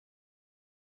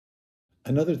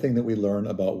Another thing that we learn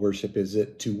about worship is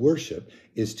that to worship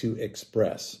is to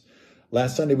express.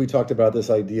 Last Sunday, we talked about this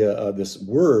idea of this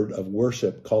word of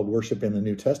worship called worship in the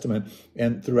New Testament.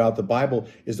 And throughout the Bible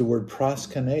is the word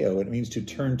proskuneo. It means to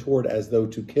turn toward as though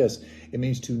to kiss. It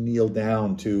means to kneel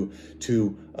down, to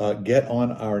get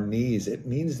on our knees. It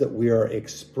means that we are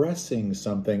expressing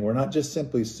something. We're not just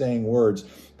simply saying words,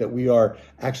 that we are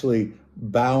actually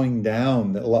bowing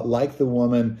down, like the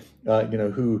woman,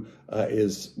 who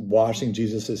is washing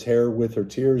Jesus's hair with her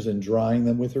tears and drying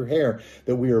them with her hair,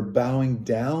 that we are bowing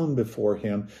down before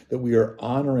him, that we are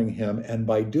honoring him. And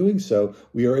by doing so,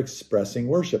 we are expressing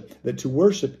worship, that to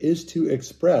worship is to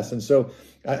express. And so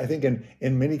I think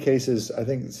in many cases,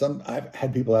 I've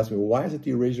had people ask me, well, why is it that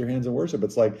you raise your hands in worship?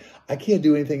 It's like, I can't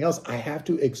do anything else. I have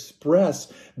to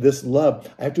express this love.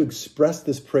 I have to express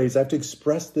this praise. I have to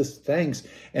express this thanks.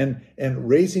 And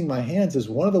raising my hands is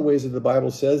one of the ways that the Bible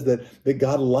says that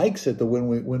God likes it, that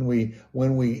when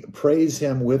we praise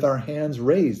him with our hands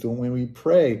raised, when we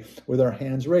pray with our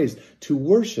hands raised. To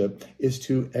worship is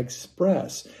to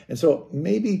express. And so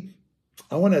maybe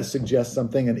I want to suggest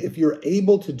something, and if you're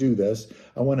able to do this,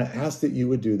 I want to ask that you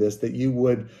would do this, that you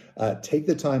would take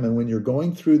the time, and when you're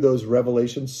going through those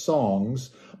Revelation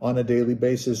songs on a daily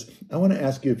basis, I want to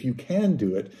ask you, if you can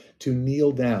do it, to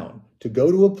kneel down, to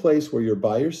go to a place where you're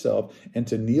by yourself and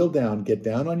to kneel down, get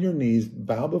down on your knees,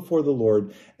 bow before the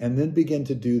Lord, and then begin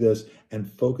to do this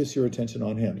and focus your attention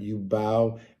on him. You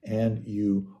bow and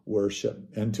you worship.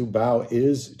 And to bow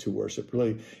is to worship.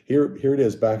 Really, here it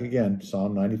is back again,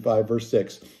 Psalm 95, verse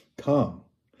 6. Come,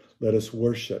 let us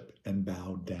worship and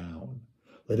bow down.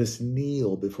 Let us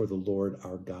kneel before the Lord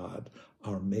our God,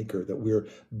 our Maker, that we're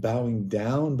bowing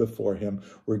down before him.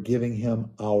 We're giving him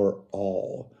our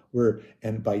all.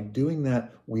 And by doing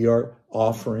that, we are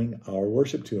offering our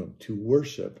worship to him. To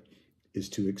worship is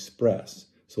to express.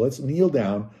 So let's kneel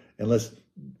down and let's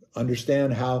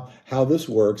understand how this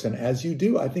works. And as you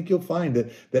do, I think you'll find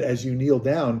that as you kneel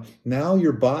down, now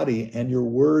your body and your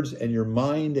words and your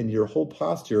mind and your whole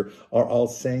posture are all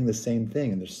saying the same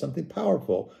thing. And there's something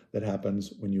powerful that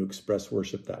happens when you express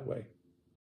worship that way.